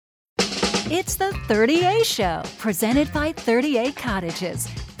It's the 30A Show, presented by 30A Cottages.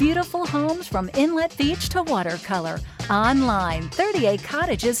 Beautiful homes from inlet beach to watercolor. Online,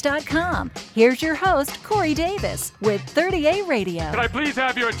 30acottages.com. Here's your host, Corey Davis, with 30A Radio. Can I please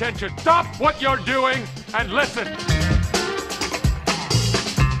have your attention? Stop what you're doing and listen.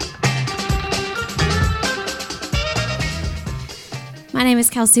 My name is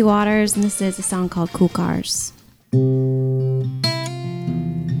Kelsey Waters, and this is a song called Cool Cars.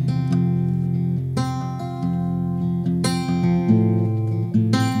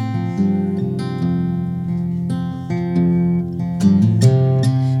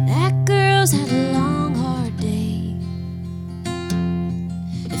 That girl's had a long, hard day.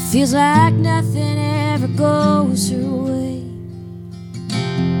 It feels like nothing ever goes her way.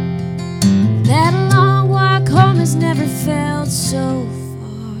 That long walk home has never felt so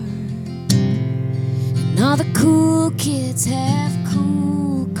far. And all the cool kids have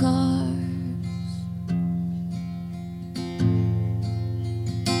cool cars.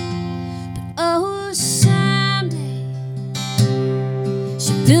 But oh, someday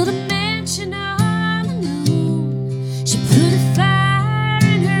she'll build a mansion on the moon. She'll put a fire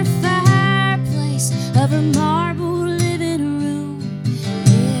in her fireplace of her marble living room.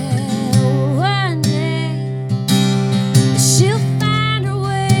 Yeah, one day she'll find her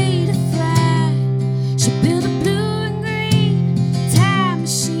way to fly. She'll build a blue and green time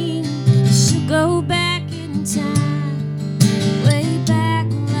machine. She'll go back in time, way back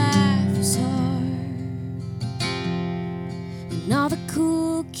when life was hard, and all the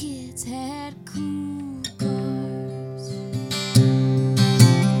cool kids had cool cars.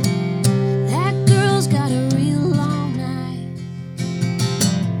 That girl's got a real long night.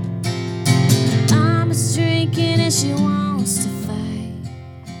 Mama's drinking and she wants to fight.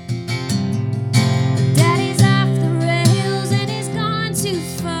 Daddy's off the rails and he's gone too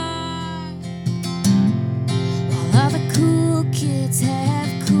far, while all the cool kids have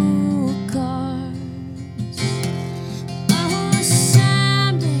cool cars. Oh,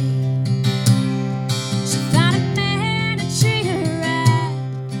 someday she'll find a man to treat her right,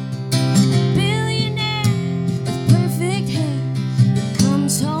 a billionaire with perfect hair who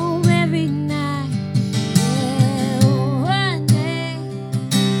comes home every night. Yeah, one day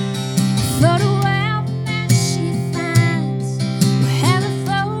the photo album that she finds will have a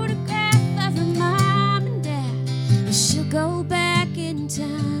photograph of her mom and dad, and she'll go back in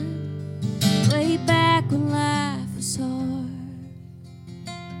time, way back when life was hard,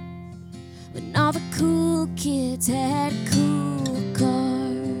 when all the cool kids had cool cars.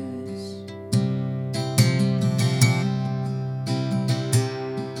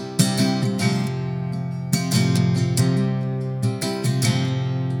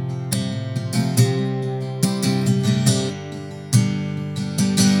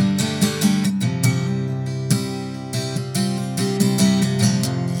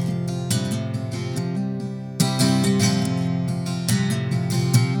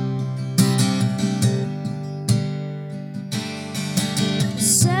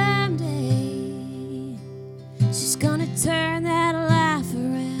 Someday she's gonna turn that life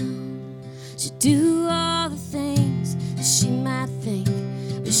around. She'll do all the things that she might think,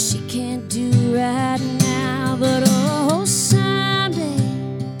 but she can't do right now. But oh, someday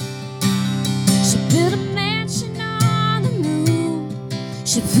she'll build a mansion on the moon.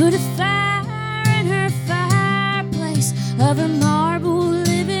 She'll put a fire in her fireplace of her marble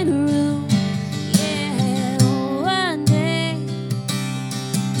living room. Yeah, one day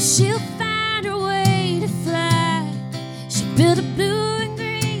she'll find her way to fly. She'll build a blue and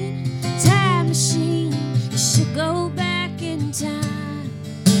green time machine. She'll go back in time,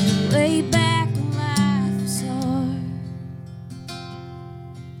 way back when life was hard,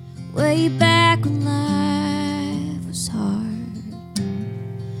 way back when life was hard,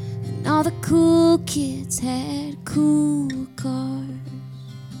 and all the cool kids had cool cars.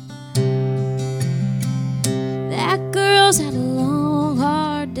 That girl's had a long,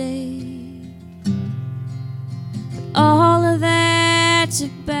 hard day, but all of that's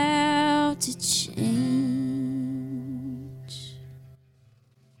about to change.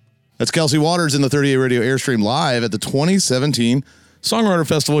 That's Kelsey Waters in the 30A Radio Airstream live at the 2017 Songwriter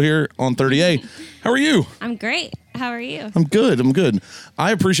Festival here on 30A. How are you? I'm great. How are you? I'm good.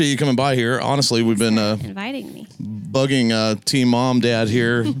 I appreciate you coming by here. Honestly, we've been Inviting me. bugging Team Mom Dad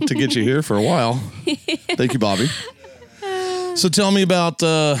here to get you here for a while. Thank you, Bobby. So tell me about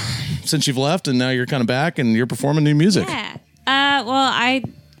since you've left and now you're kind of back and you're performing new music. Yeah. Well,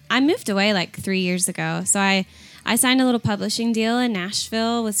 I moved away like 3 years ago. So I signed a little publishing deal in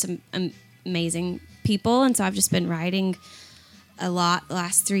Nashville with some amazing people. And so I've just been writing a lot the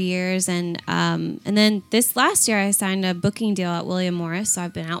last 3 years, and then this last year I signed a booking deal at William Morris, so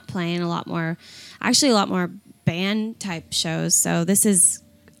I've been out playing a lot more band type shows. So this is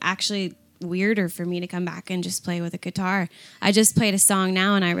actually weirder for me to come back and just play with a guitar. I just played a song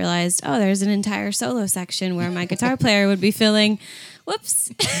now and I realized, oh, there's an entire solo section where my guitar player would be feeling,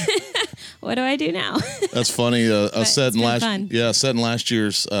 whoops, what do I do now? That's funny. Set in fun. last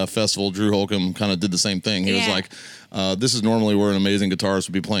year's festival, Drew Holcomb kind of did the same thing. He was Yeah. like, this is normally where an amazing guitarist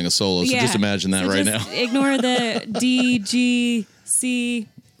would be playing a solo. So just imagine that So right just now. Ignore the D, G, C.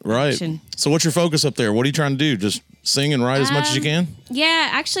 Right. action. So what's your focus up there? What are you trying to do? Just sing and write as much as you can? Yeah,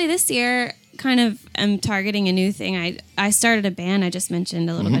 actually this year kind of I'm targeting a new thing. I started a band I just mentioned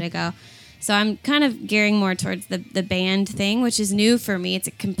a little bit ago. So I'm kind of gearing more towards the band thing, which is new for me. It's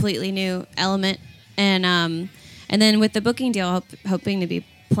a completely new element. And then with the booking deal, hoping to be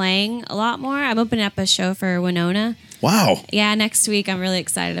playing a lot more. I'm opening up a show for Winona. Wow. Yeah, next week. I'm really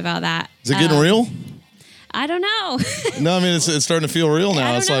excited about that. Is it getting real? I don't know. No, I mean, it's starting to feel real now.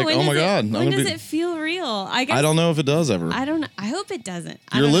 I don't It's know. like, When oh my does God. it, when does it feel real? I guess I don't know if it does ever. I don't know. I hope it doesn't.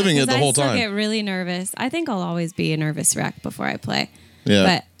 You're living it the whole I time. still get really nervous. I think I'll always be a nervous wreck before I play. Yeah.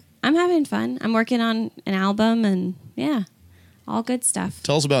 But I'm having fun. I'm working on an album and yeah, all good stuff.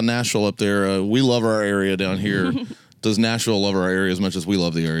 Tell us about Nashville up there. We love our area down here. Does Nashville love our area as much as we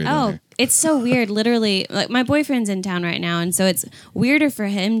love the area down Oh, here? it's so weird. Literally, like my boyfriend's in town right now, and so it's weirder for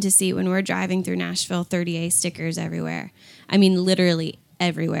him to see when we're driving through Nashville 30A stickers everywhere. I mean, literally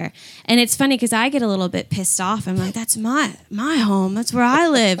everywhere. And it's funny because I get a little bit pissed off. I'm like, that's my home. That's where I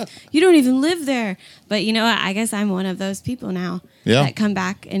live. You don't even live there. But you know what? I guess I'm one of those people now that come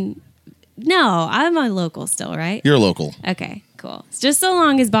back and no, I'm a local still, right? You're local. Okay, cool. Just so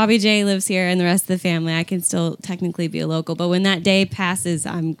long as Bobby J lives here and the rest of the family, I can still technically be a local. But when that day passes,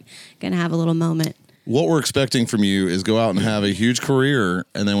 I'm going to have a little moment. What we're expecting from you is go out and have a huge career,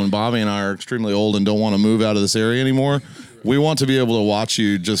 and then when Bobby and I are extremely old and don't want to move out of this area anymore, we want to be able to watch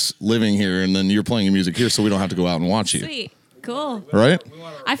you just living here, and then you're playing your music here so we don't have to go out and watch you. Sweet. Cool. Right?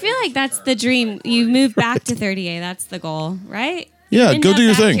 I feel like that's the dream. You move back to 30A. That's the goal, right? Yeah, End go up do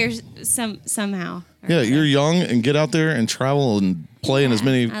your back thing. here somehow. Yeah, you're young and get out there and travel and play in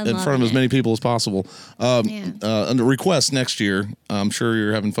front of as many people as possible. Under request next year, I'm sure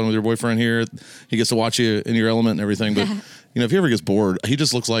you're having fun with your boyfriend here. He gets to watch you in your element and everything. But you know, if he ever gets bored, he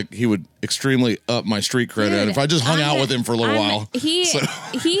just looks like he would extremely up my street cred. Dude, And if I just hung out with him for a little while, He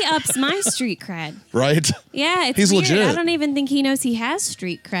ups my street cred. right? Yeah, it's He's weird. legit. I don't even think he knows he has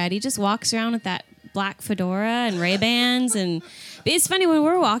street cred. He just walks around with that black fedora and Ray-Bans. And but it's funny, when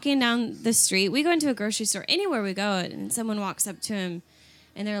we're walking down the street, we go into a grocery store, anywhere we go, and someone walks up to him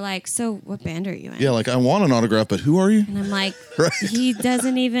and they're like, so what band are you in? Yeah, like I want an autograph, but who are you? And I'm like, Right. he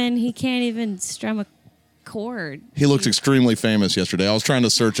can't even strum a chord. He looked extremely famous yesterday. I was trying to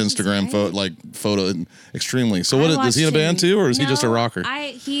search Instagram photo and extremely. So what is he in a band too, or is he just a rocker?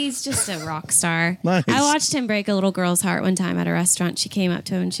 He's just a rock star. Nice. I watched him break a little girl's heart one time at a restaurant. She came up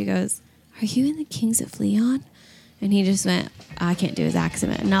to him and she goes, "Are you in the Kings of Leon?" And he just went, I can't do his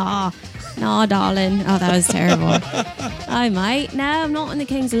accent. No, darling. Oh, that was terrible. I might. No, I'm not in the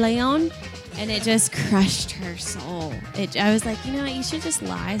Kings of Leon. And it just crushed her soul. I was like, you know what? You should just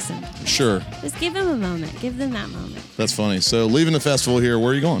lie sometimes. Sure. Just give them a moment. Give them that moment. That's funny. So leaving the festival here, where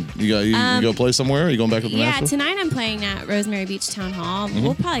are you going? You go play somewhere? Are you going back up to Yeah, Nashville? tonight I'm playing at Rosemary Beach Town Hall.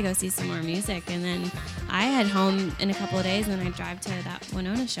 We'll probably go see some more music. And then I head home in a couple of days and then I drive to that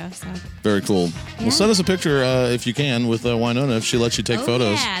Winona show. So Very cool. Yeah. Well, send us a picture if you can with Winona if she lets you take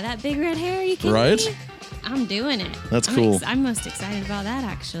photos. Yeah, that big red hair. You kidding Right? me? I'm doing it. That's cool. I'm most excited about that,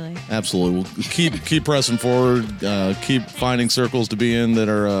 actually. Absolutely. Well, keep pressing forward. Keep finding circles to be in that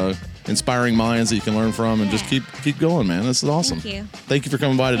are inspiring minds that you can learn from, and just keep going, man. This is awesome. Thank you. Thank you for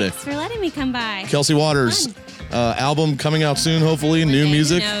coming by today. Thanks for letting me come by. Kelsey Waters, album coming out soon, hopefully. New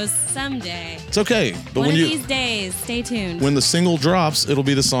music. Who knows? Someday. It's okay, but One when of you these days, stay tuned. when the single drops, it'll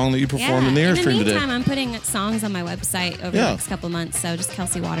be the song that you performed in the Airstream today. meantime, I'm putting songs on my website over the next couple of months, so just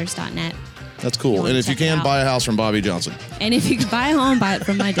kelseywaters.net. That's cool. wanna And if you check it can, out. buy a house from Bobby Johnson. And if you could buy a home, buy it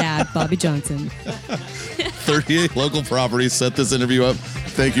from my dad, Bobby Johnson. 38 local properties set this interview up.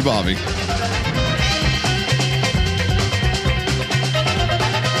 Thank you, Bobby.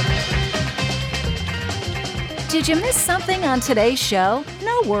 Did you miss something on today's show?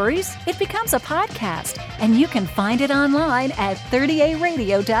 No worries. It becomes a podcast, and you can find it online at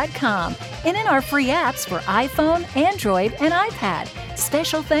 30aradio.com and in our free apps for iPhone, Android, and iPad.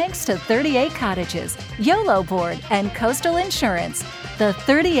 Special thanks to 38 Cottages, YOLO Board, and Coastal Insurance. The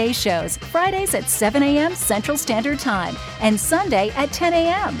 30A shows, Fridays at 7 a.m. Central Standard Time and Sunday at 10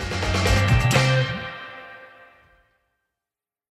 a.m.